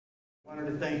I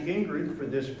wanted to thank Ingrid for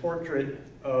this portrait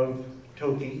of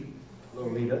Toki,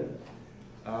 Lolita.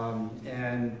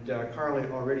 Carly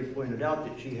already pointed out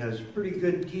that she has pretty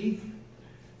good teeth.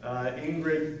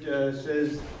 Ingrid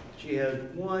says she has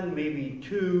one, maybe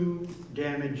two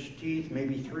damaged teeth,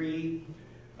 maybe three,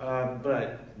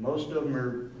 but most of them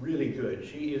are really good.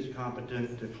 She is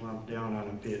competent to clomp down on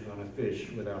a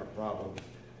fish without a problem.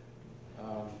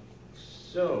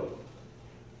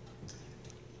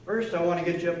 First, I want to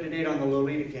get you up to date on the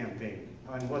Lolita campaign,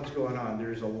 on what's going on.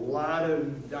 There's a lot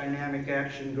of dynamic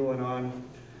action going on.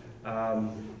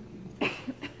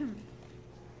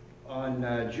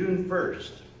 On June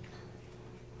 1st,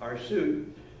 our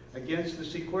suit against the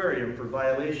Seaquarium for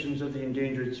violations of the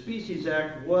Endangered Species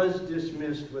Act was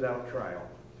dismissed without trial,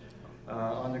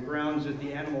 on the grounds that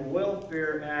the Animal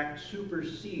Welfare Act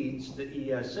supersedes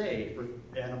the ESA for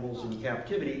animals in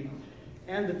captivity,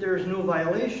 and that there is no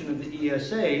violation of the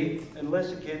ESA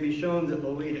unless it can be shown that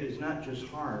Lolita is not just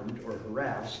harmed or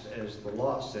harassed, as the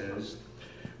law says,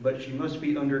 but she must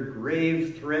be under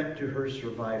grave threat to her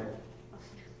survival.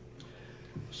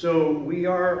 So we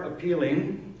are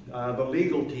appealing, the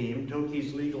legal team,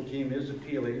 Toki's legal team is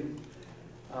appealing,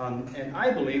 and I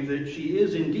believe that she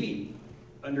is indeed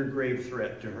under grave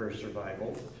threat to her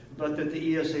survival, but that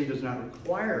the ESA does not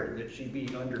require that she be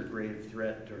under grave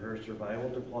threat to her survival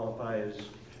to qualify as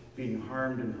being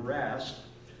harmed and harassed,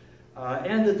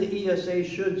 and that the ESA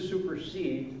should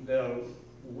supersede the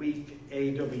weak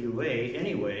AWA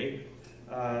anyway.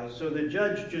 So the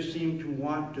judge just seemed to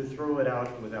want to throw it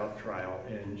out without trial,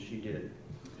 and she did.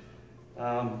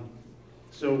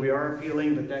 So we are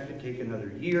appealing, but that could take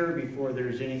another year before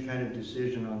there's any kind of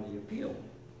decision on the appeal.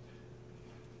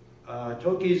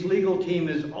 Toki's legal team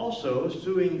is also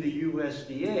suing the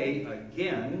USDA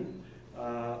again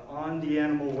on the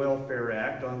Animal Welfare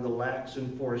Act, on the lax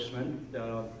enforcement,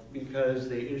 because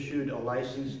they issued a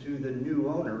license to the new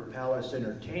owner, Palace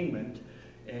Entertainment,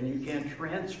 and you can't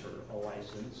transfer a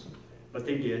license, but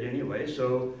they did anyway.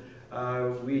 So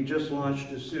we just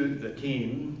launched a suit, the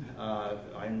team,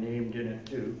 I'm named in it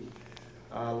too,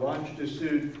 launched a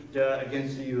suit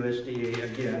against the USDA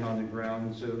again on the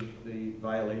grounds of the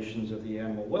violations of the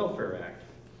Animal Welfare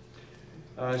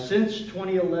Act. Since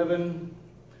 2011,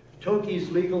 Toki's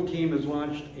legal team has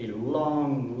launched a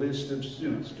long list of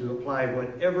suits to apply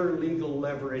whatever legal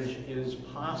leverage is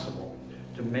possible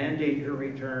to mandate her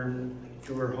return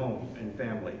to her home and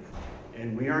family.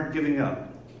 And we aren't giving up.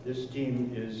 This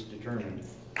team is determined.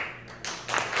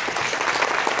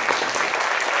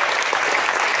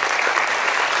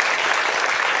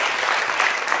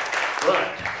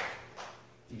 But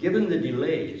given the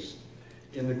delays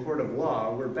in the court of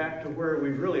law, we're back to where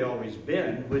we've really always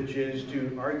been, which is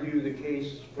to argue the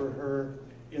case for her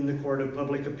in the court of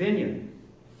public opinion.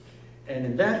 And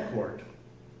in that court,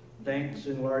 thanks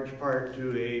in large part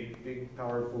to a big,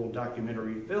 powerful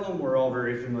documentary film we're all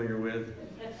very familiar with,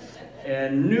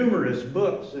 and numerous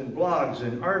books and blogs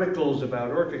and articles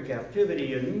about orca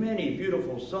captivity, and many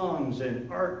beautiful songs and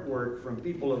artwork from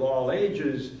people of all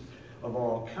ages, of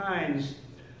all kinds,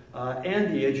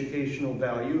 and the educational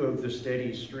value of the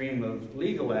steady stream of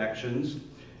legal actions,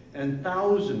 and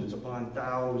thousands upon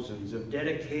thousands of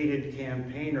dedicated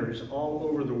campaigners all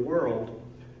over the world,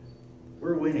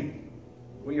 we're winning.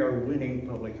 We are winning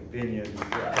public opinion. The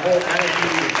whole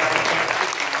attitude about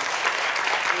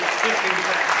is shifting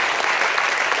back.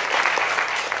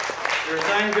 There are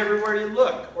signs everywhere you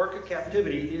look. Orca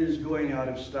captivity is going out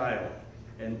of style.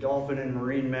 And dolphin and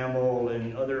marine mammal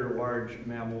and other large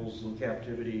mammals in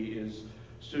captivity is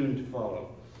soon to follow.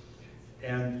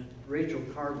 And Rachel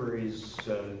Carberry's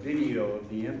video of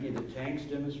the Empty the Tanks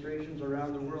demonstrations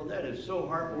around the world, that is so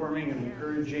heartwarming and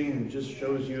encouraging, and just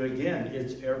shows you again,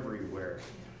 it's everywhere.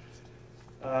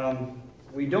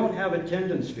 We don't have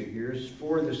attendance figures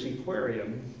for the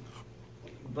Seaquarium,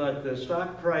 but the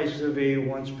stock price of a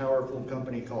once powerful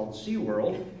company called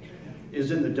SeaWorld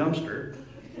is in the dumpster,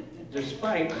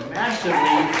 despite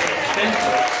massively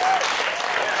expensive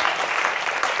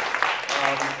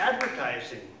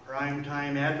advertising,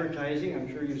 primetime advertising, I'm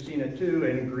sure you've seen it too,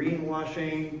 and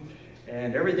greenwashing,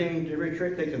 and everything, every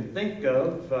trick they can think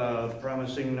of,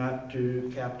 promising not to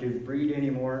captive breed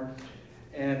anymore,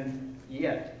 and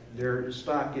yet their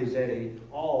stock is at an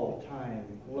all-time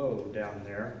low down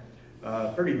there,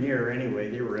 pretty near anyway.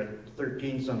 They were at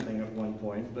 13 something at one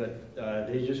point, but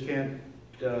they just can't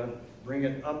bring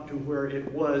it up to where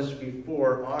it was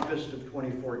before August of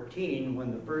 2014,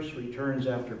 when the first returns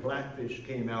after Blackfish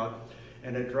came out,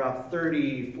 and it dropped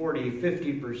 30, 40,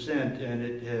 50%, and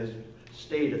it has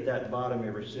stayed at that bottom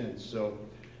ever since. So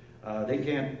they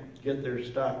can't get their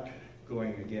stock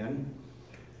going again.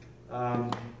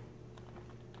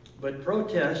 But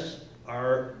protests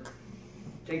are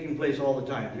taking place all the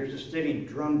time. There's a steady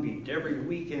drumbeat every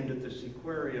weekend at the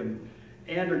Seaquarium,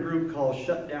 and a group called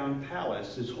Shutdown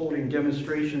Palace is holding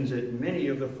demonstrations at many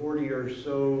of the 40 or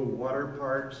so water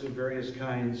parks of various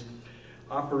kinds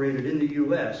operated in the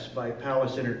US by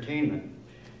Palace Entertainment.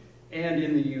 And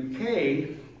in the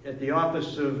UK, at the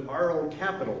office of Orca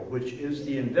Capital, which is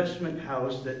the investment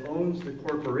house that owns the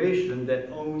corporation that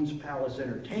owns Palace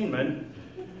Entertainment,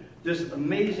 this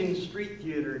amazing street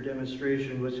theater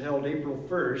demonstration was held April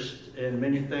 1st, and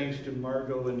many thanks to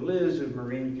Margot and Liz of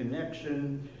Marine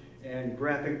Connection and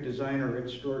graphic designer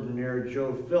extraordinaire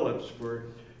Joe Phillips for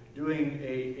doing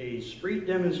a street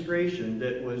demonstration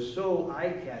that was so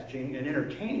eye-catching and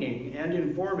entertaining and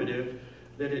informative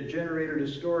that it generated a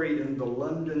story in the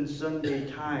London Sunday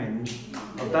Times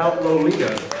about Lolita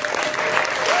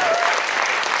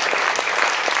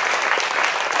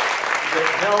that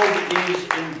held these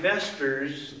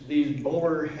investors, these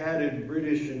bowler-hatted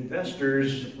British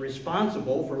investors,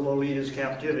 responsible for Lolita's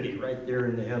captivity, right there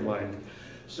in the headline.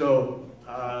 So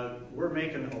we're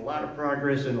making a lot of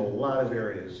progress in a lot of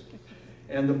areas.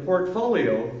 And the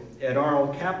portfolio at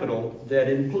Orca Capital that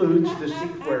includes the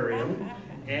Seaquarium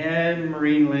and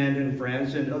Marine Land in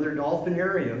France and other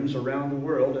dolphinariums around the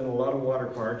world and a lot of water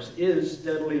parks is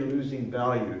steadily losing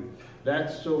value.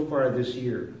 That's so far this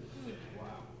year.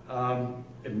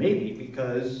 It may be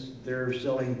because they're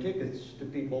selling tickets to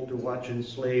people to watch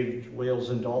enslaved whales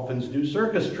and dolphins do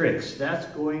circus tricks. That's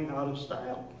going out of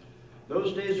style.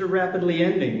 Those days are rapidly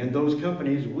ending, and those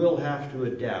companies will have to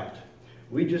adapt.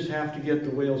 We just have to get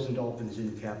the whales and dolphins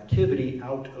in captivity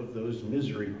out of those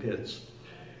misery pits.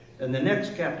 And the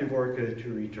next captive orca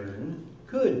to return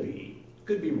could be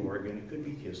Morgan, it could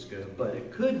be Kiska, but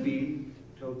it could be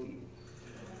Toki.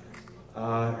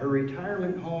 Her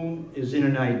retirement home is in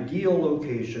an ideal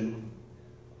location.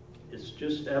 It's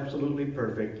just absolutely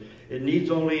perfect. It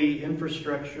needs only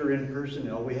infrastructure and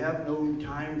personnel. We have no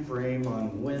time frame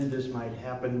on when this might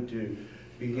happen to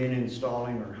begin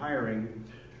installing or hiring,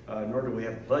 nor do we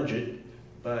have budget,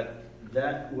 but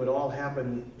that would all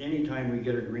happen anytime we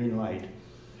get a green light.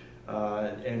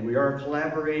 And we are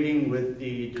collaborating with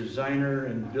the designer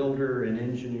and builder and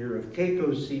engineer of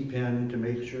Keiko's Sea Pen to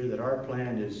make sure that our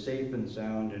plan is safe and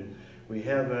sound. And we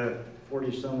have a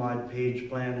 40-some-odd page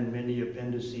plan and many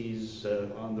appendices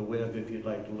on the web if you'd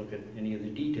like to look at any of the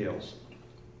details.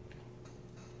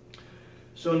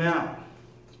 So now,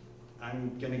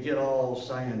 I'm going to get all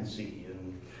science-y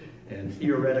and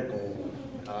theoretical.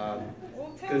 Well,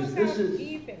 tell us how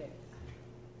deep it is.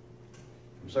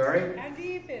 I'm sorry? How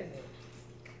deep is it?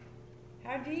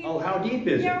 How deep? Oh, how deep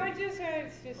is it? Yeah,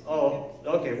 it's just. Oh,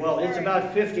 okay. Well, it's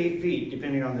about 50 feet,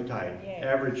 depending on the tide, yeah.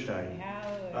 Average tide.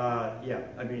 Yeah,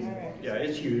 I mean, right. yeah,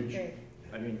 it's huge. Okay.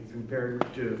 I mean, compared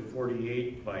to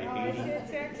 48 by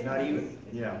 80, not even,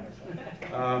 yeah.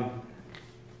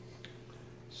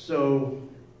 So,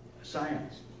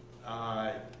 science.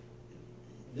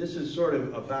 This is sort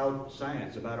of about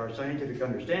science, about our scientific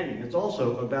understanding. It's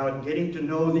also about getting to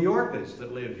know the orcas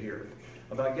that live here,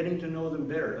 about getting to know them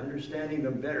better, understanding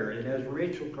them better. And as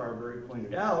Rachel Carberry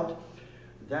pointed out,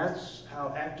 that's how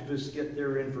activists get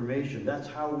their information. That's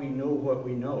how we know what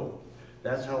we know.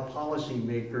 That's how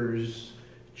policymakers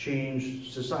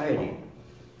change society.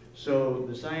 So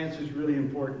the science is really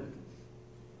important.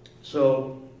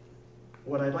 So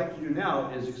what I'd like to do now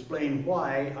is explain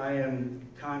why I am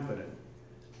confident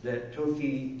that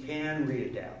Toki can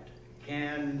readapt,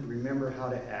 can remember how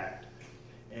to act,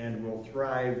 and will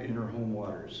thrive in her home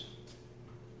waters.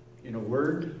 In a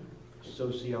word,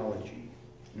 sociology.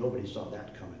 Nobody saw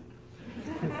that coming.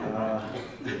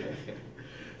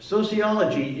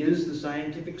 Sociology is the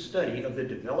scientific study of the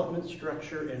development,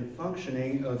 structure, and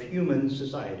functioning of human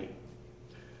society.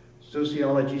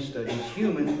 Sociology studies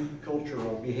human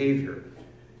cultural behavior.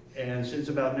 And since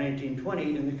about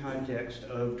 1920 in the context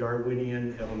of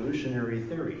Darwinian evolutionary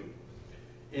theory.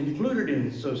 Included in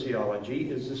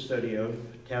sociology is the study of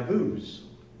taboos.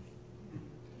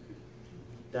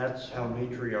 That's how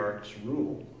matriarchs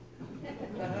rule.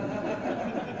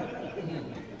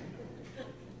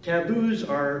 Taboos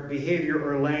are behavior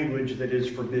or language that is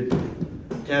forbidden.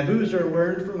 Taboos are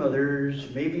learned from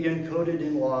others, maybe encoded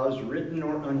in laws, written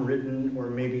or unwritten, or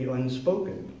maybe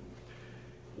unspoken.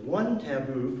 One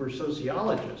taboo for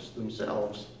sociologists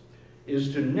themselves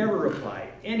is to never apply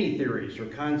any theories or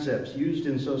concepts used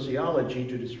in sociology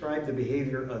to describe the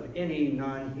behavior of any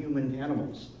non-human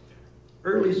animals.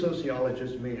 Early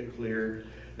sociologists made it clear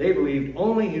they believed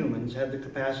only humans had the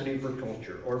capacity for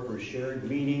culture or for shared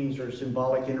meanings or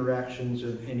symbolic interactions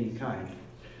of any kind,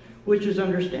 which is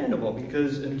understandable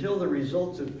because until the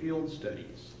results of field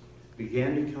studies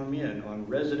began to come in on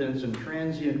residents and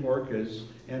transient orcas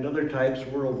and other types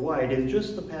worldwide, in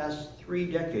just the past 3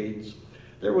 decades,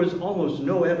 there was almost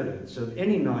no evidence of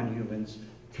any non-humans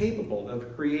capable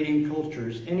of creating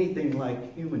cultures anything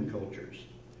like human cultures.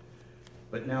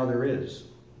 But now there is.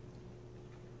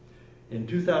 In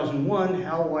 2001,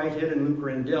 Hal Whitehead and Luke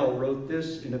Rendell wrote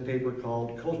this in a paper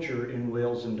called Culture in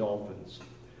Whales and Dolphins.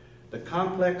 The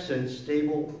complex and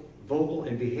stable vocal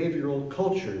and behavioral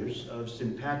cultures of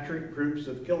sympatric groups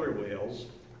of killer whales,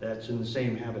 that's in the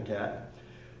same habitat,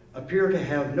 appear to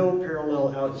have no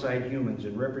parallel outside humans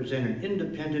and represent an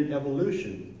independent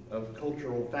evolution of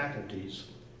cultural faculties.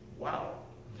 Wow.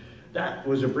 That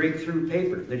was a breakthrough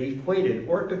paper that equated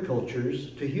orca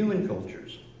cultures to human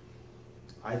cultures.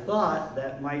 I thought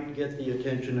that might get the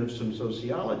attention of some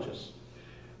sociologists,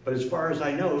 but as far as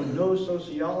I know, no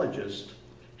sociologist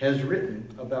has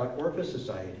written about orca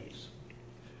societies.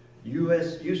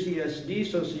 UCSD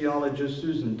sociologist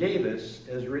Susan Davis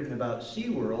has written about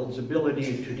SeaWorld's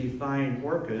ability to define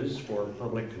orcas for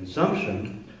public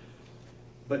consumption,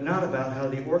 but not about how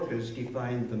the orcas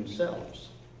define themselves.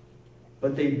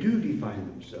 But they do define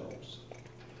themselves.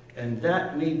 And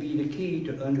that may be the key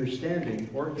to understanding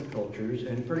orca cultures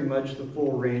and pretty much the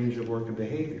full range of orca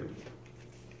behavior.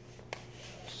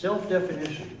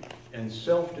 Self-definition and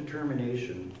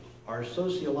self-determination are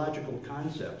sociological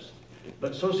concepts,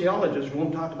 but sociologists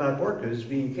won't talk about orcas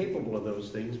being capable of those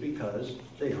things because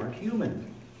they aren't human.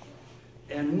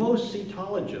 And most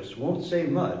cetologists won't say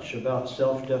much about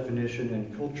self-definition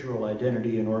and cultural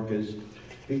identity in orcas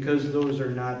because those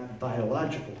are not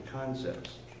biological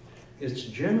concepts. It's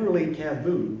generally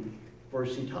taboo for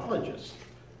cetologists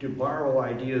to borrow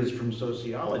ideas from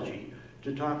sociology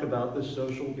to talk about the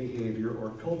social behavior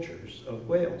or cultures of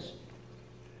whales.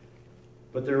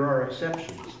 But there are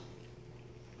exceptions.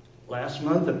 Last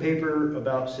month, a paper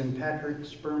about sympatric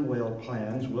sperm whale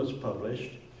clans was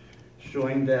published,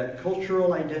 showing that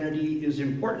cultural identity is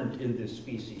important in this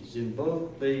species, in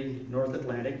both the North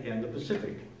Atlantic and the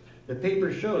Pacific. The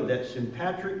paper showed that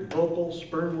sympatric vocal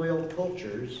sperm whale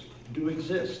cultures do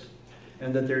exist,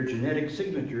 and that their genetic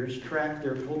signatures track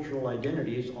their cultural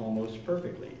identities almost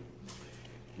perfectly.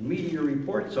 Media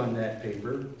reports on that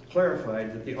paper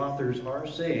clarified that the authors are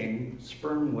saying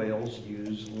sperm whales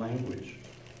use language.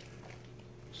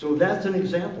 So that's an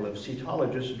example of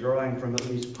cetologists drawing from at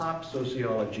least pop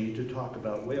sociology to talk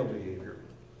about whale behavior.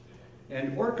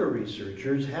 And orca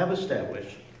researchers have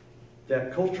established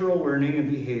that cultural learning and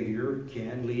behavior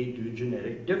can lead to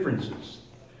genetic differences.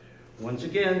 Once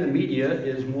again, the media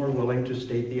is more willing to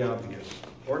state the obvious.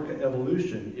 Orca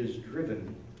evolution is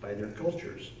driven by their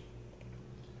cultures.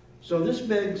 So this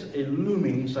begs a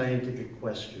looming scientific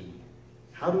question: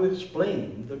 how to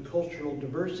explain the cultural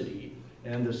diversity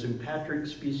and the sympatric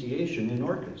speciation in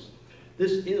orcas?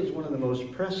 This is one of the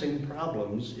most pressing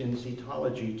problems in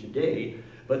cetology today,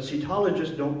 but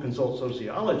cetologists don't consult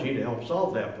sociology to help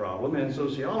solve that problem, and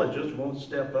sociologists won't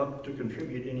step up to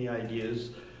contribute any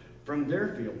ideas from their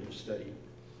field of study.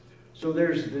 So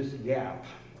there's this gap.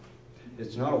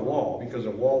 It's not a wall, because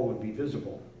a wall would be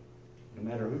visible, no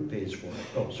matter who pays for it.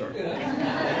 Oh, sorry.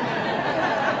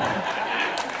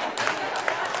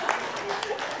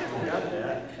 Got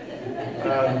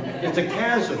that. It's a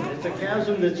chasm. It's a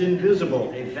chasm that's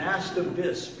invisible, a vast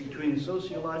abyss between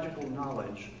sociological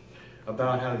knowledge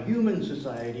about how human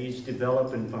societies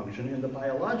develop and function and the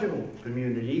biological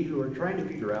community who are trying to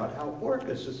figure out how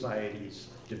orca societies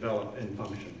develop and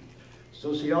function.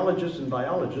 Sociologists and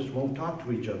biologists won't talk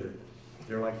to each other.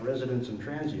 They're like residents and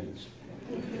transients.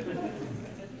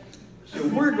 So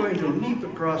we're going to leap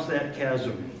across that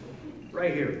chasm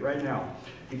right here, right now,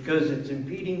 because it's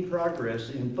impeding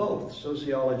progress in both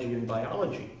sociology and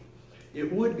biology.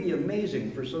 It would be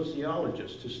amazing for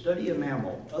sociologists to study a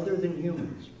mammal other than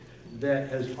humans that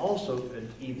has also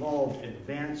evolved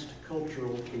advanced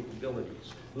cultural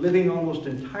capabilities, living almost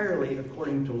entirely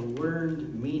according to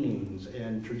learned meanings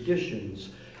and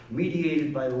traditions,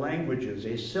 mediated by languages,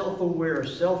 a self-aware,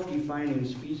 self-defining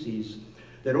species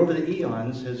that over the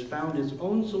eons has found its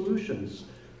own solutions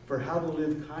for how to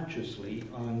live consciously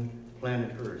on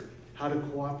planet Earth, how to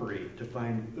cooperate to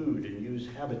find food and use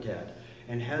habitat,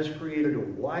 and has created a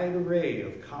wide array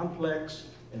of complex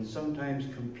and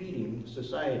sometimes competing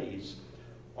societies,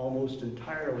 almost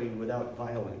entirely without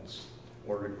violence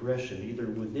or aggression, either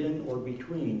within or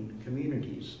between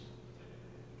communities.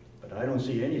 But I don't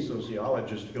see any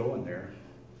sociologist going there.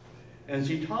 And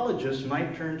cetologists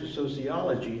might turn to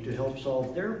sociology to help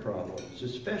solve their problems,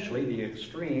 especially the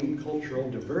extreme cultural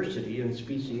diversity and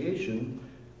speciation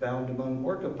found among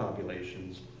orca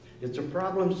populations. It's a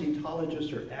problem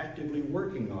cetologists are actively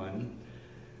working on,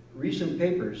 recent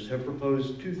papers have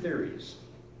proposed two theories.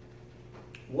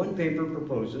 One paper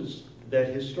proposes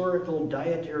that historical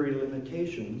dietary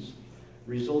limitations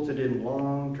resulted in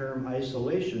long-term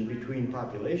isolation between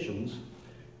populations,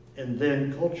 and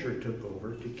then culture took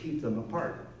over to keep them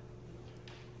apart.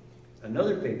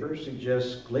 Another paper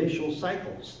suggests glacial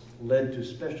cycles led to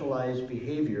specialized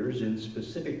behaviors in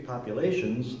specific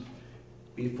populations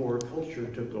before culture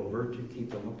took over to keep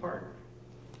them apart.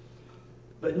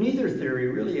 But neither theory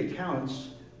really accounts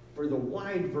for the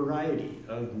wide variety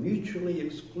of mutually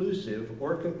exclusive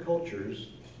orca cultures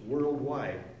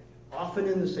worldwide, often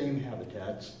in the same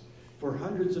habitats for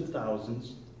hundreds of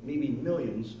thousands, maybe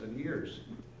millions of years.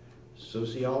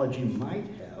 Sociology might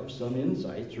have some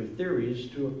insights or theories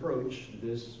to approach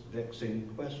this vexing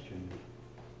question.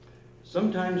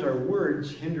 Sometimes our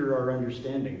words hinder our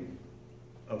understanding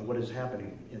of what is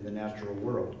happening in the natural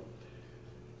world.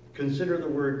 Consider the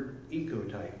word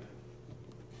ecotype.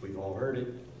 We've all heard it.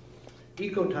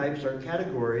 Ecotypes are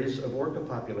categories of orca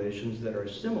populations that are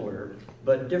similar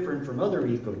but different from other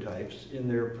ecotypes in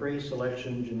their prey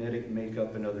selection, genetic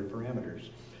makeup, and other parameters.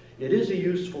 It is a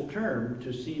useful term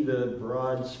to see the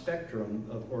broad spectrum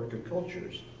of orca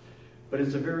cultures, but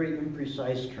it's a very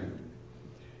imprecise term.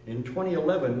 In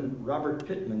 2011, Robert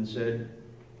Pittman said,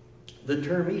 "The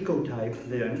term ecotype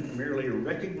then merely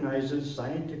recognizes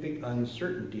scientific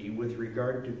uncertainty with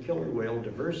regard to killer whale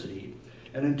diversity,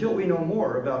 and until we know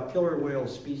more about killer whale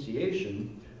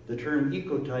speciation, the term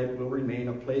ecotype will remain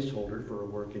a placeholder for a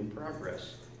work in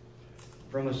progress."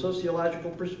 From a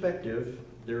sociological perspective,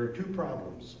 there are two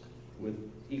problems with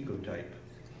ecotype.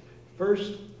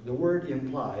 First, the word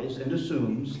implies and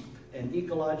assumes an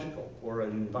ecological or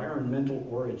an environmental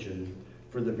origin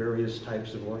for the various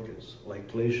types of orcas,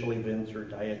 like glacial events or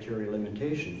dietary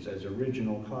limitations as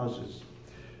original causes.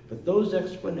 But those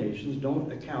explanations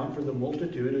don't account for the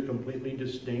multitude of completely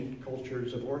distinct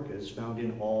cultures of orcas found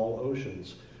in all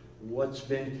oceans. What's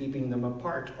been keeping them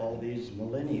apart all these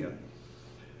millennia?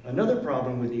 Another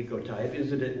problem with ecotype is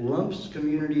that it lumps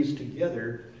communities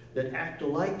together that act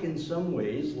alike in some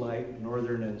ways, like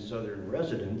northern and southern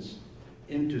residents,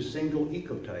 into single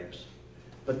ecotypes.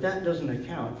 But that doesn't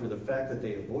account for the fact that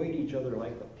they avoid each other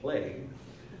like the plague,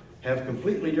 have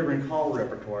completely different call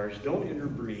repertoires, don't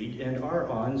interbreed, and are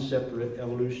on separate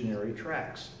evolutionary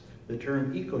tracks. The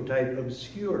term ecotype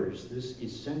obscures this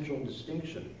essential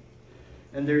distinction.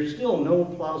 And there's still no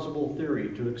plausible theory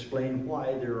to explain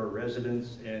why there are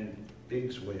residents and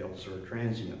big whales or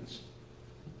transients.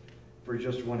 For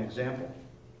just one example,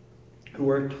 who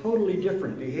are totally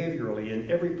different behaviorally in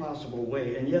every possible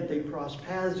way, and yet they cross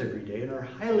paths every day and are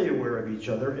highly aware of each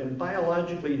other, and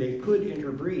biologically they could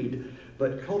interbreed,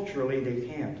 but culturally they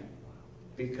can't,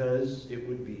 because it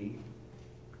would be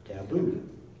taboo.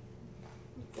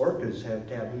 Orcas have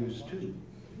taboos too,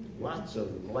 lots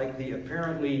of them, like the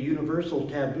apparently universal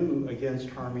taboo against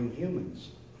harming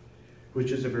humans,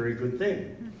 which is a very good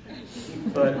thing.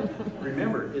 But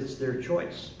remember, it's their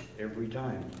choice every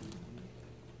time.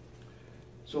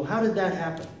 So how did that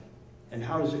happen? And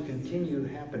how does it continue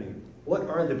happening? What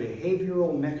are the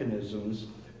behavioral mechanisms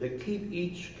that keep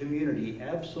each community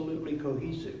absolutely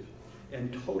cohesive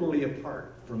and totally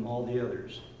apart from all the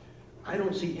others? I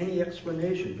don't see any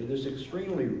explanation for this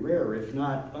extremely rare, if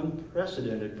not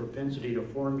unprecedented, propensity to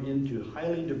form into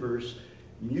highly diverse,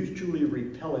 mutually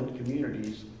repellent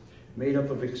communities made up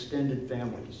of extended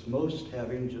families, most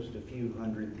having just a few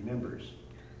hundred members.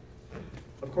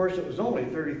 Of course, it was only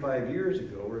 35 years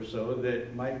ago or so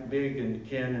that Mike Bigg and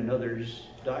Ken and others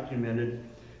documented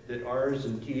that R's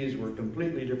and T's were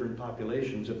completely different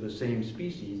populations of the same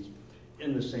species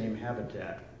in the same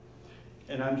habitat.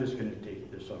 And I'm just going to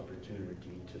take this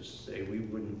opportunity to say we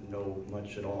wouldn't know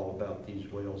much at all about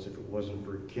these whales if it wasn't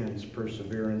for Ken's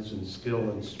perseverance and skill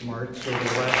and smarts over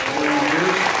the last 40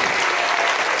 years.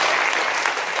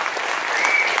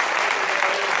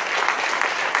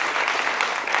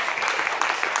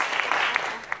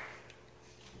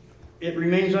 It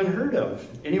remains unheard of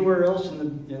anywhere else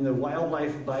in the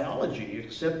wildlife biology,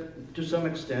 except to some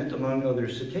extent among other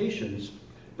cetaceans.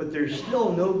 But there's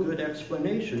still no good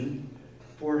explanation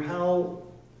for how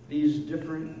these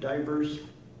different diverse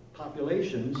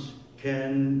populations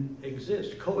can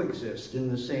coexist in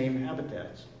the same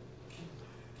habitats.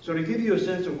 So to give you a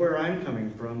sense of where I'm coming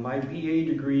from, my BA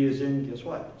degree is in, guess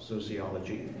what?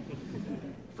 Sociology,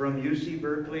 from UC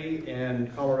Berkeley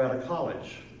and Colorado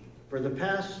College. For the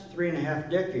past 3.5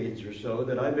 decades or so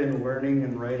that I've been learning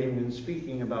and writing and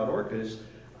speaking about orcas,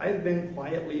 I've been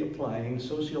quietly applying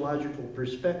sociological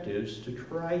perspectives to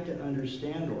try to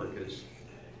understand orcas.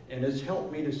 And it's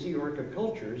helped me to see orca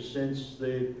cultures since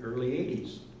the early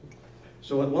 80s.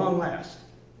 So at long last,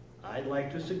 I'd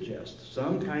like to suggest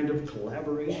some kind of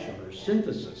collaboration or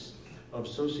synthesis of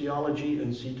sociology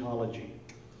and cetology.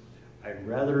 I'd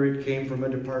rather it came from a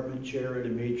department chair at a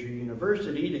major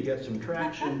university to get some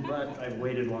traction, but I've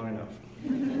waited long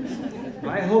enough.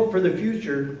 My hope for the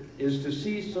future is to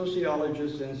see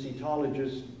sociologists and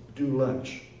cetologists do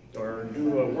lunch, or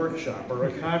do a workshop, or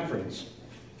a conference.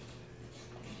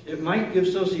 It might give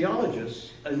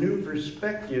sociologists a new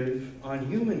perspective on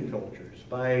human cultures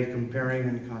by comparing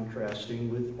and contrasting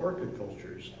with Orca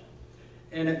cultures.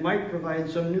 And it might provide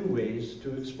some new ways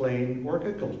to explain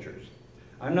Orca cultures.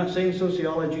 I'm not saying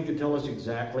sociology could tell us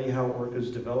exactly how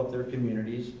orcas develop their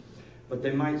communities, but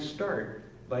they might start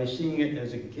by seeing it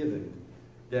as a given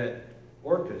that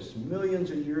orcas,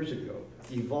 millions of years ago,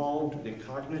 evolved the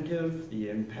cognitive, the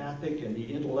empathic, and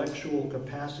the intellectual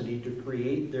capacity to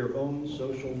create their own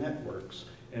social networks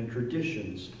and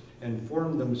traditions and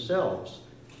form themselves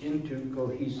into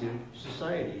cohesive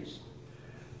societies.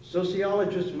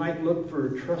 Sociologists might look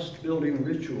for trust-building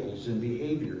rituals and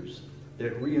behaviors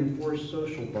that reinforce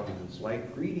social bonds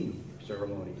like greeting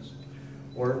ceremonies,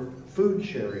 or food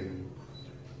sharing,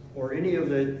 or any of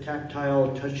the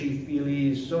tactile,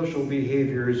 touchy-feely social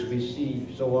behaviors we see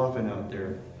so often out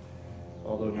there,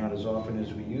 although not as often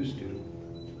as we used to.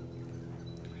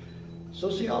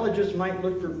 Sociologists might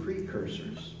look for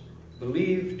precursors,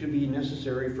 believed to be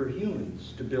necessary for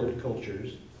humans to build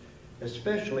cultures,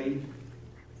 especially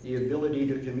the ability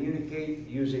to communicate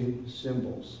using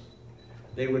symbols.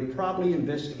 They would probably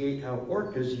investigate how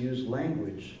orcas use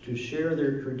language to share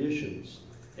their traditions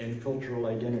and cultural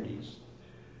identities.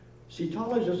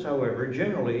 Cetologists, however,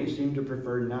 generally seem to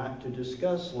prefer not to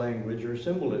discuss language or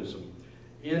symbolism.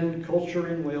 In Culture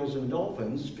in Whales and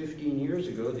Dolphins, 15 years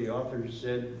ago, the authors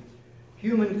said,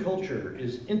 "Human culture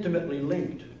is intimately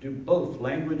linked to both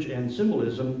language and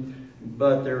symbolism,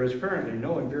 but there is currently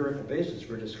no empirical basis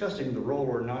for discussing the role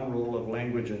or non-role of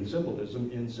language and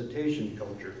symbolism in cetacean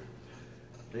culture."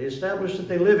 They established that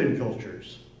they live in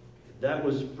cultures. That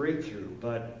was breakthrough,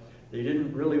 but they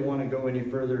didn't really want to go any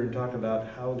further and talk about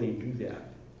how they do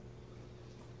that.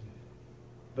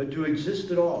 But to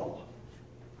exist at all,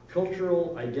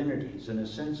 cultural identities and a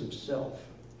sense of self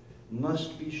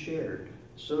must be shared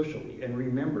socially and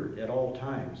remembered at all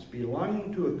times.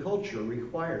 Belonging to a culture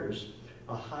requires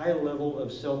a high level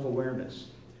of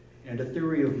self-awareness and a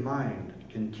theory of mind,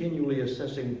 continually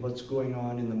assessing what's going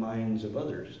on in the minds of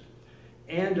others,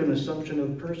 and an assumption of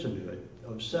personhood,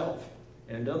 of self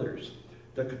and others,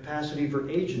 the capacity for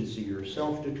agency or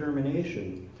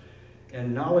self-determination,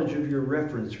 and knowledge of your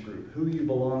reference group, who you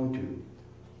belong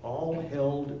to, all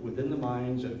held within the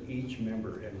minds of each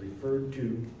member and referred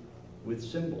to with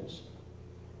symbols.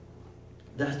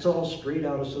 That's all straight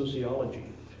out of sociology,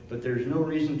 but there's no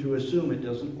reason to assume it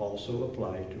doesn't also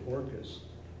apply to orcas.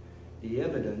 The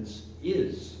evidence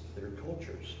is their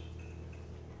cultures.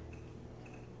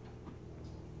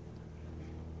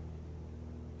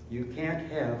 You can't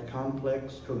have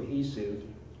complex, cohesive,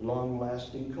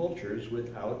 long-lasting cultures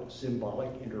without symbolic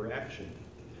interaction.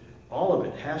 All of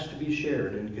it has to be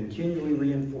shared and continually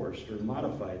reinforced or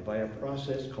modified by a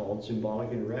process called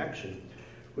symbolic interaction,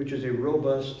 which is a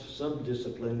robust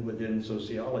subdiscipline within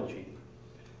sociology.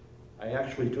 I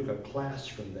actually took a class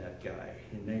from that guy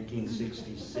in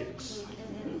 1966.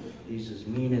 He's as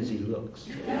mean as he looks.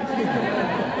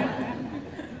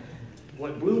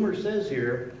 What Bloomer says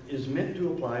here is meant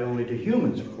to apply only to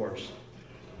humans, of course.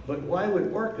 But why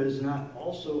would orcas not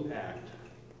also act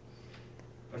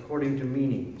according to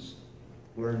meanings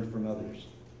learned from others?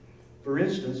 For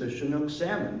instance, a Chinook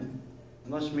salmon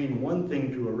must mean one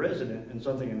thing to a resident and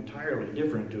something entirely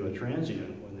different to a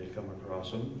transient when they come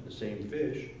across them, the same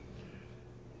fish.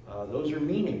 Those are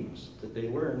meanings that they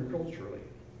learn culturally.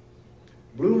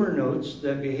 Bloomer notes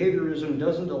that behaviorism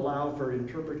doesn't allow for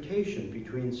interpretation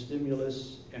between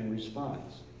stimulus and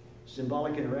response.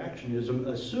 Symbolic interactionism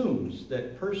assumes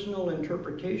that personal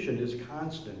interpretation is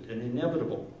constant and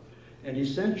inevitable and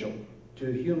essential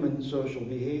to human social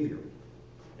behavior.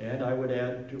 And I would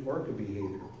add to orca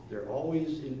behavior. They're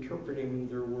always interpreting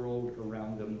their world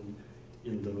around them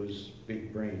in those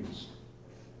big brains.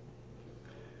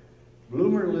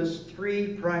 Bloomer lists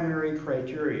 3 primary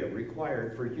criteria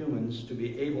required for humans to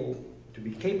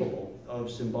be capable of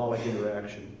symbolic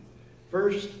interaction.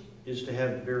 First is to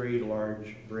have very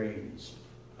large brains.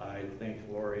 I think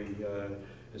Lori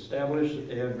established that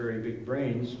they have very big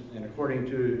brains, and according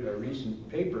to a recent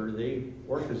paper,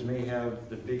 orcas may have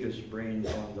the biggest brains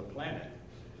on the planet.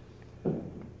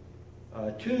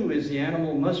 2 is the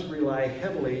animal must rely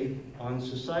heavily on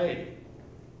society.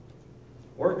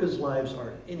 Orcas' lives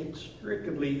are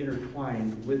inextricably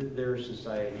intertwined with their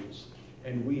societies,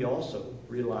 and we also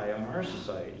rely on our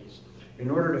societies. In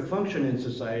order to function in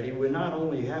society, we not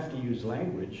only have to use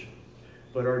language,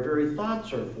 but our very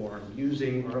thoughts are formed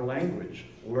using our language,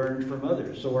 learned from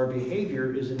others. So our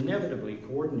behavior is inevitably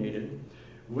coordinated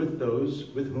with those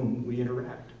with whom we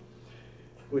interact,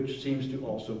 which seems to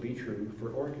also be true for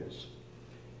orcas.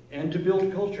 And to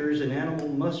build cultures, an animal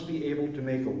must be able to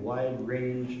make a wide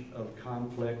range of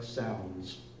complex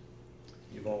sounds.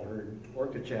 You've all heard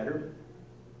orca chatter.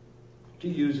 To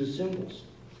use as symbols.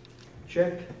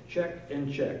 Check, check,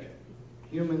 and check.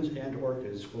 Humans and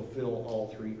orcas fulfill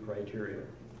all three criteria.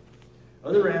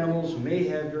 Other animals may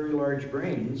have very large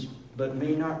brains, but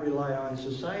may not rely on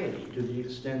society to the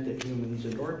extent that humans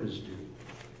and orcas do.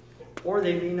 Or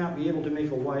they may not be able to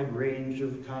make a wide range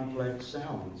of complex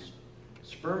sounds.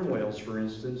 Sperm whales, for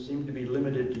instance, seem to be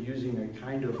limited to using a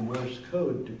kind of Morse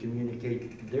code to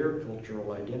communicate their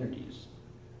cultural identities.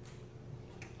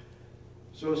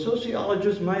 So a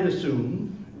sociologist might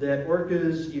assume that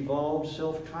orcas evolved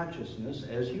self-consciousness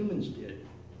as humans did,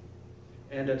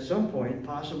 and at some point,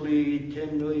 possibly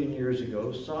 10 million years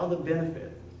ago, saw the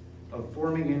benefit of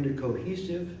forming into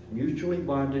cohesive, mutually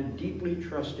bonded, deeply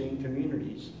trusting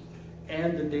communities,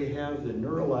 and that they have the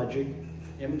neurologic,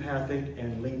 empathic,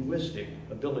 and linguistic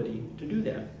ability to do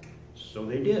that. So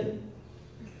they did.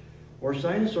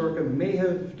 Orcinus orca may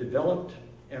have developed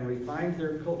and refined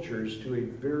their cultures to a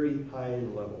very high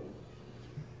level.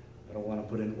 I don't want to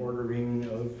put an ordering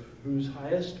of who's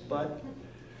highest, but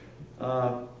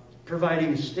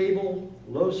providing stable,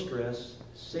 low-stress,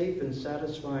 safe, and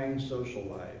satisfying social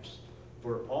lives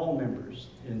for all members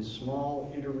in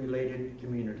small, interrelated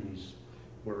communities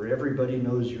where everybody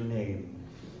knows your name,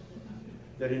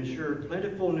 that ensure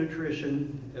plentiful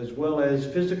nutrition as well as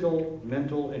physical,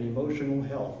 mental, and emotional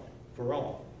health for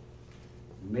all.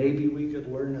 Maybe we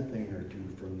could learn a thing or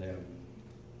two from them.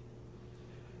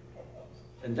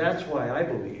 And that's why I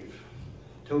believe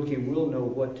Toki will know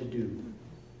what to do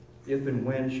if and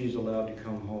when she's allowed to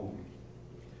come home.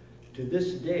 To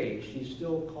this day, she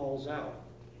still calls out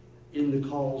in the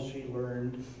calls she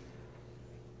learned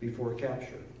before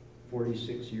capture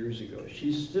 46 years ago.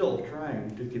 She's still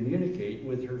trying to communicate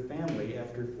with her family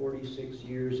after 46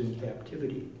 years in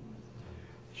captivity.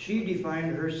 She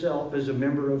defined herself as a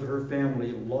member of her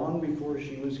family long before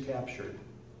she was captured.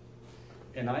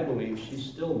 And I believe she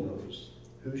still knows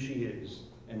who she is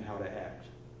and how to act.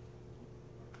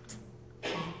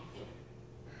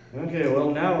 Okay,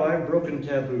 well, now I've broken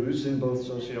taboos in both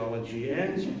sociology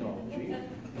and ethology.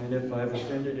 And if I've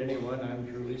offended anyone, I'm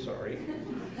truly sorry.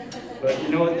 But you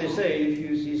know what they say, if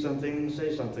you see something,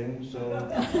 say something. So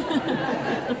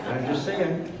I'm just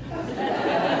saying.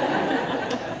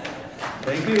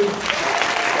 Thank you.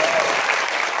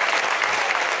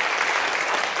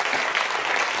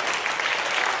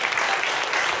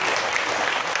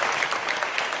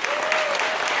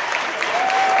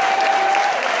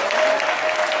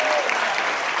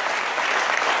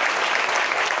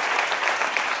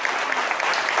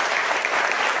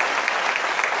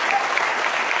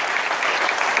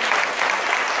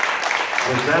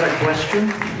 Was that a question?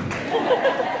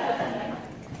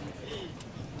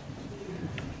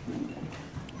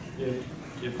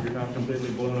 If you're not completely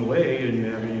blown away and you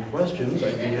have any questions,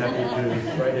 I'd be happy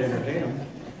to try to entertain them.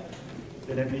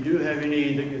 And if you do have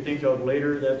any that you think of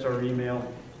later, that's our email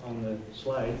on the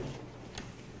slide.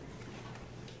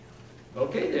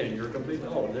 Okay then, you're completely,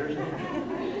 oh, there's an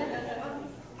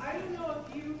I don't know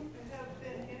if you have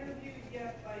been interviewed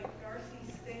yet by Darcy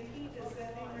Stinky. Does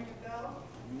that name ring a bell?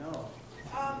 No.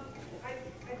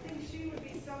 I think she would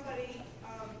be somebody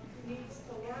who needs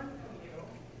to learn from you.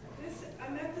 I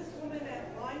met this woman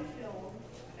at Line Film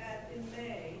in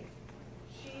May.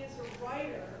 She is a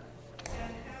writer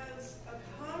and has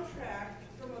a contract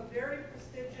from a very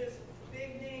prestigious,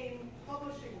 big-name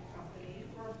publishing company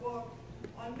for a book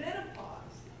on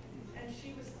menopause. And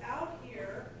she was out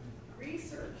here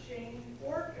researching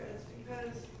orcas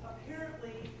because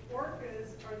apparently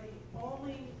orcas are the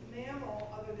only mammal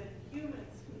other than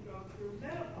humans who go through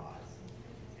menopause.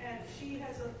 And she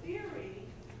has a theory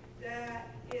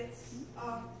that it's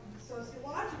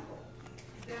sociological,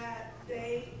 that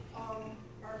they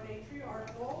are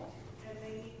matriarchal and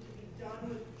they need to be done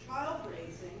with child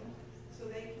raising so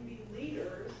they can be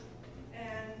leaders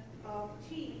and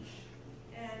teach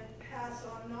and pass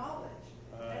on knowledge.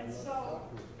 And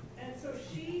so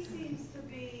she seems to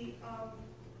be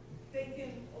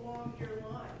thinking along your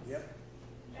lines. Yep.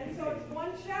 And so it's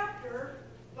one chapter,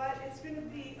 but it's going to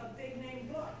be a big name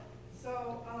book.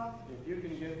 So if you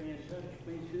can get me in touch,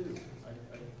 please do.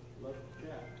 I'd love to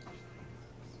chat.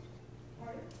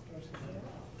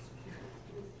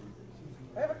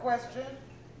 I have a question.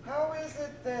 How is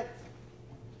it that,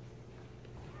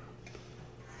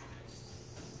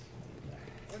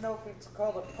 I don't know if it's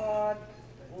called a pod,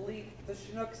 will eat the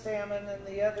Chinook salmon and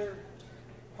the other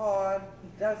pod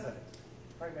doesn't,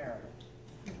 primarily?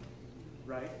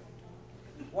 Right?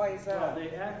 Why is that? Well,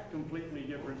 they act completely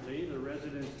differently. The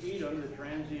residents eat them, the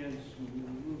transients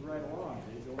move right along.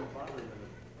 They don't bother with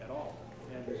it at all.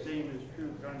 And the same is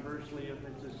true conversely if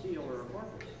it's a seal or a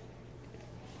porpoise.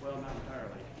 Well, not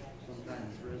entirely.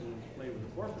 Sometimes residents play with the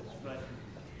porpoise, but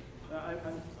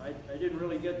I didn't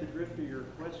really get the drift of your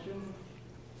question.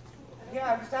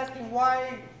 Yeah, I'm just asking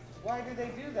why do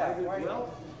they do that?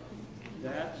 Well,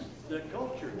 that's the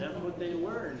culture. That's what they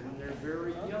learn when they're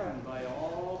very young by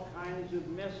all kinds of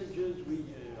messages. We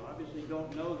obviously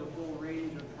don't know the full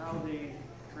range of how they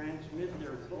transmit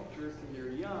their culture to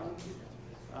their young,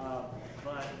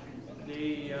 but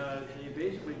they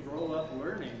basically grow up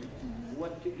learning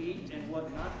what to eat and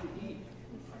what not to eat.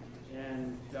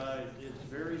 And it's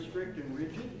very strict and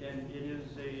rigid, and it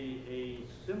is a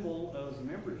symbol of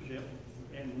membership,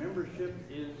 and membership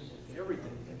is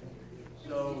everything.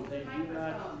 So they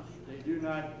do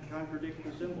not contradict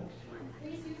the symbols.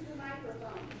 Please use the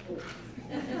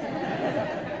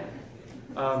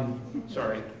microphone.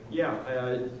 Sorry. Yeah,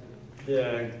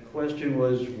 the question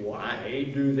was,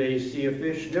 why do they see a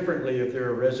fish differently if they're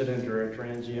a resident or a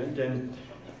transient? And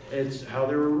it's how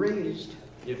they were raised.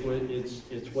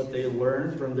 It's what they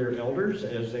learn from their elders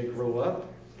as they grow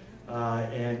up,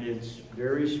 and it's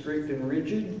very strict and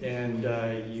rigid, and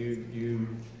you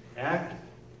act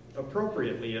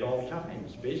appropriately at all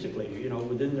times, basically, you know,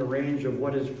 within the range of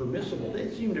what is permissible. They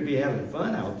seem to be having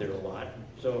fun out there a lot,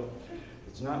 so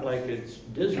it's not like it's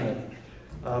dismal,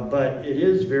 but it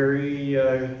is very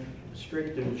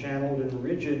strict and channeled and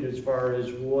rigid as far as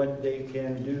what they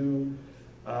can do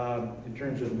in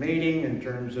terms of mating, in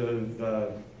terms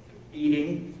of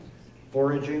eating,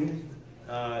 foraging,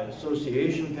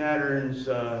 association patterns,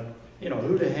 you know,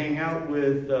 who to hang out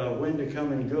with, when to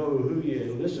come and go, who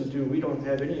you listen to. We don't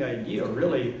have any idea,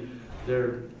 really,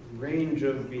 their range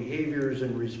of behaviors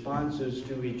and responses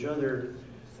to each other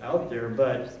out there,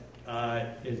 but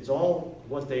it's all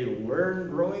what they learn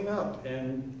growing up,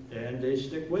 and they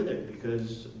stick with it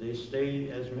because they stay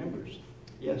as members.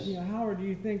 Yes. Yeah, Howard, do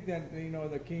you think that, you know,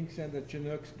 the king said the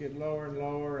Chinooks get lower and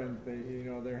lower, and they, you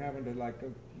know, they're having to like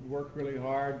work really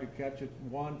hard to catch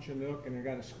one Chinook, and they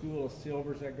got a school of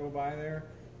silvers that go by there?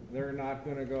 They're not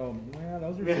going to go, well,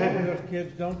 those are silver. Those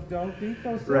kids don't eat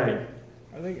those silver. Right.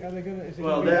 Are they going to? Is it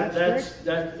Well, gonna be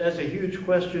that that's a huge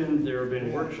question. There have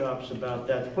been workshops about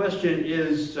that. The question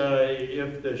is,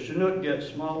 if the Chinook gets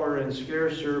smaller and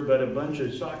scarcer, but a bunch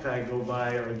of sockeye go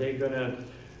by, are they going to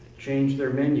change their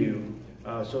menu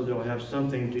so they'll have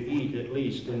something to eat at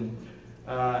least? And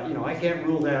you know, I can't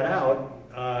rule that out.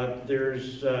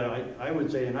 There's, I would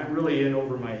say, and I'm really in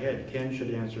over my head. Ken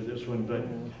should answer this one, but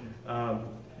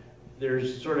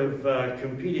there's sort of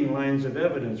competing lines of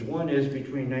evidence. One is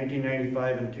between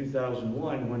 1995 and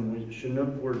 2001, when the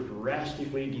Chinook were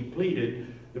drastically depleted,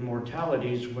 the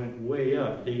mortalities went way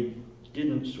up. They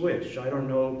didn't switch. I don't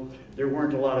know, there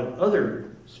weren't a lot of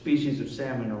other species of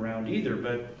salmon around either,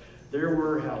 but there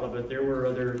were halibut, there were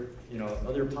other, you know,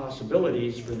 other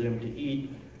possibilities for them to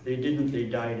eat. They didn't, they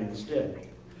died instead.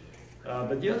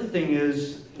 But the other thing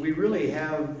is, we really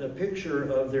have a picture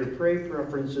of their prey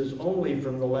preferences only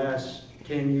from the last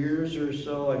 10 years or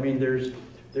so. I mean,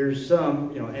 there's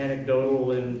some, you know,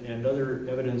 anecdotal and other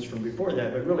evidence from before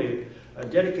that, but really a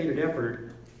dedicated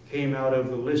effort came out of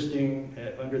the listing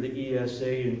under the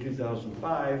ESA in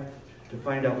 2005 to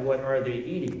find out what are they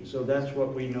eating. So that's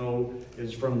what we know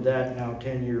is from that now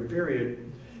 10-year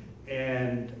period.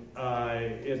 And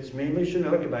it's mainly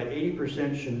Chinook, about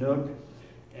 80% Chinook,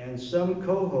 and some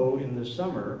coho in the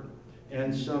summer,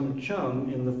 and some chum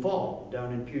in the fall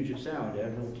down in Puget Sound,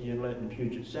 Admiralty Inlet and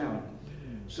Puget Sound.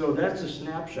 So that's a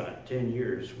snapshot, 10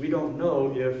 years. We don't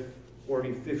know if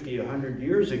 40, 50, 100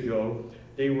 years ago,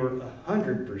 they were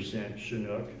 100%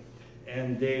 Chinook,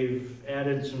 and they've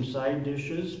added some side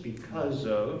dishes because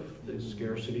of the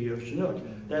scarcity of Chinook.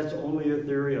 That's only a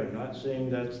theory. I'm not saying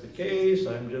that's the case.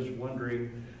 I'm just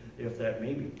wondering if that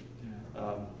may be.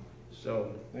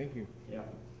 So, Thank you. Yeah.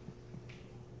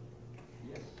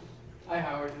 Yes. Hi,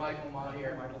 Howard. Michael Ma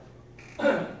here.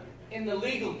 Michael. In the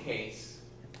legal case,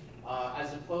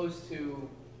 as opposed to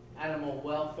Animal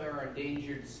Welfare or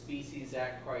Endangered Species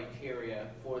Act criteria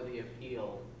for the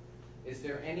appeal, is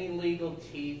there any legal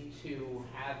teeth to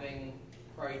having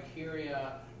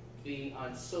criteria be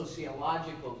on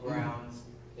sociological grounds?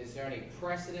 Is there any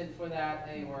precedent for that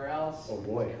anywhere else? Oh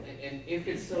boy. And if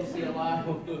it's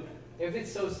sociological,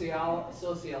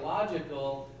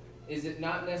 is it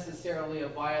not necessarily a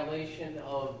violation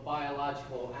of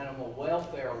biological animal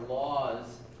welfare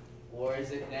laws, or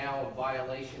is it now a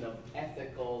violation of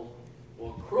ethical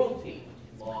or cruelty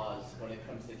laws when it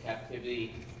comes to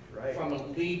captivity from a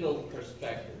legal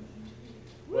perspective?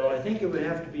 Well, I think it would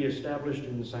have to be established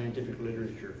in the scientific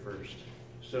literature first.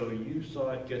 So you saw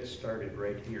it get started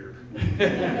right here.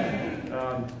 You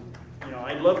know,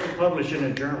 I'd love to publish in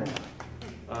a journal.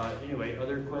 Anyway,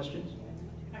 other questions?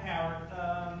 Hi,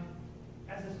 Howard.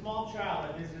 As a small child,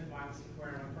 I visited Monkey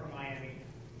Aquarium from Miami.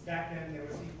 Back then, there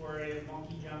was Seaquarium,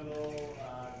 Monkey Jungle,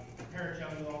 Parrot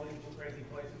Jungle, all these crazy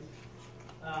places.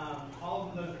 All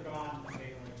of those are gone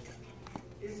completely.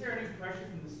 Is there any pressure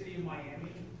from the city of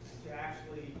Miami to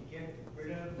actually get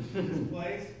rid of this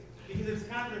place? Because it's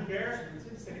kind of embarrassing. It's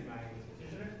in the city of Miami,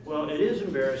 isn't it? Well, it is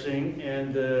embarrassing,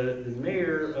 and the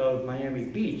mayor of Miami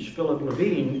Beach, Philip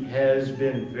Levine, has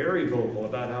been very vocal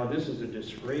about how this is a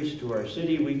disgrace to our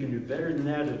city. We can do better than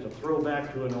that. It's a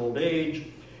throwback to an old age.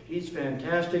 He's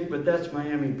fantastic, but that's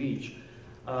Miami Beach.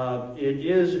 It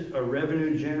is a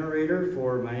revenue generator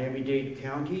for Miami-Dade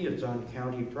County. It's on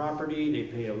county property. They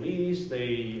pay a lease.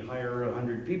 They hire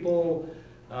 100 people.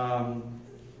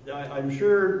 I'm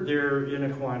sure they're in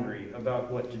a quandary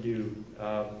about what to do.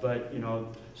 But, you know,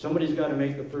 somebody's got to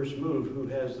make the first move. Who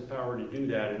has the power to do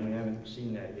that? And we haven't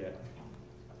seen that yet.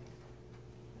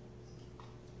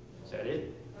 Is that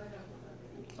it?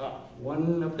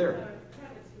 One up there.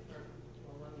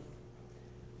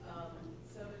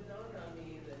 So it dawned on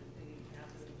me that the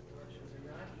captive orchards are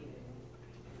not eating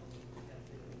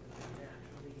captivity, they're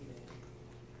naturally eating.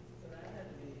 So that had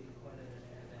to be quite an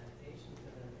adaptation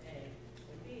for them, A.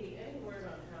 And B, any word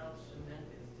on how cement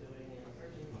is doing in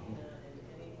Argentina and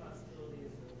any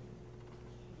possibilities of,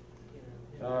 you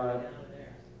know, out of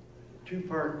there?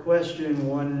 Two-part question.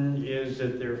 One is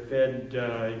that they're fed,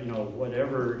 you know,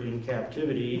 whatever in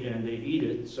captivity, and they eat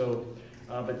it. So,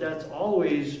 but that's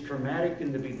always traumatic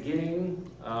in the beginning.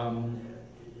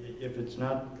 If it's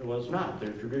not, well, it's not.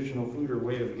 Their traditional food or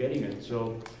way of getting it.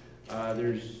 So,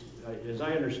 there's, as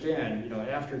I understand, you know,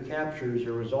 after captures,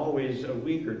 there was always a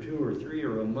week or two or three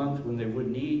or a month when they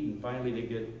wouldn't eat, and finally they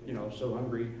get, you know, so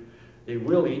hungry they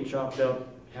will eat chopped up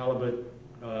halibut.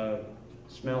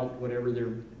 Smelt, whatever they're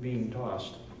being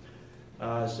tossed.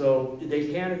 So they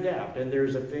can adapt, and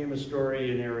there's a famous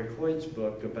story in Eric Hoyt's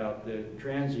book about the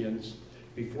transients,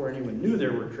 before anyone knew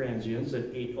there were transients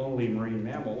that ate only marine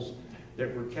mammals,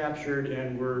 that were captured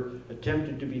and were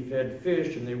attempted to be fed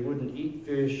fish, and they wouldn't eat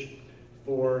fish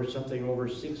for something over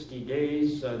 60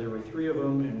 days. There were 3 of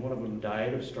them, and one of them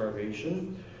died of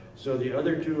starvation. So the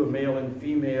other 2, a male and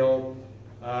female,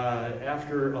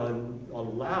 after a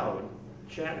loud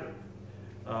chatter,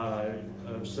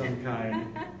 of some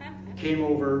kind, came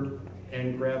over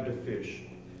and grabbed a fish,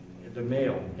 the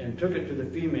male, and took it to the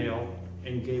female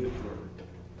and gave it to her.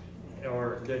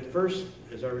 Or at first,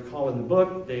 as I recall in the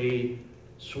book, they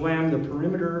swam the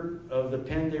perimeter of the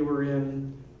pen they were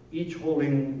in, each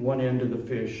holding one end of the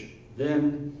fish.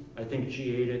 Then I think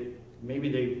she ate it. Maybe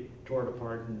they tore it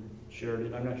apart and shared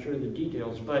it. I'm not sure of the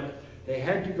details, but they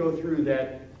had to go through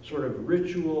that sort of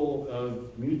ritual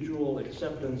of mutual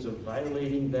acceptance of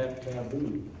violating that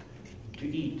taboo to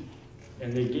eat,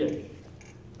 and they did.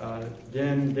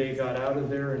 Then they got out of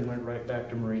there and went right back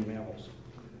to marine mammals.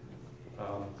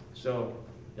 So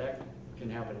that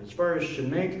can happen. As far as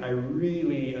Shemek, I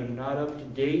really am not up to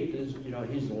date. You know,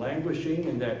 he's languishing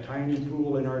in that tiny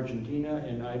pool in Argentina,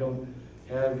 and I don't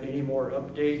have any more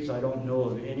updates. I don't know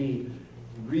of any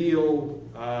real,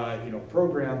 you know,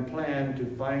 program plan to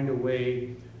find a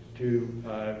way to,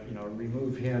 you know,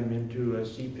 remove him into a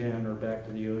sea pen or back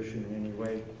to the ocean in any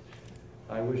way.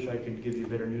 I wish I could give you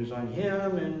better news on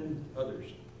him and others.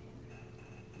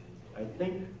 I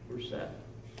think we're set.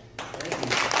 Thank you.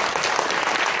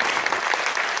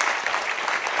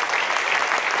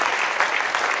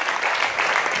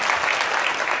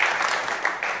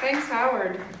 Thanks,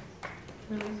 Howard.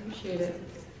 Really appreciate it.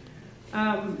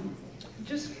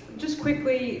 Just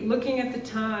quickly, looking at the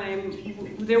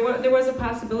time, there was a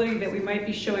possibility that we might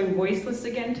be showing Voiceless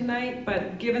again tonight,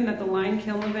 but given that the Line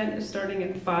Kiln event is starting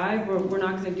at 5, we're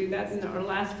not going to do that. And our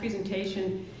last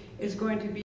presentation is going to be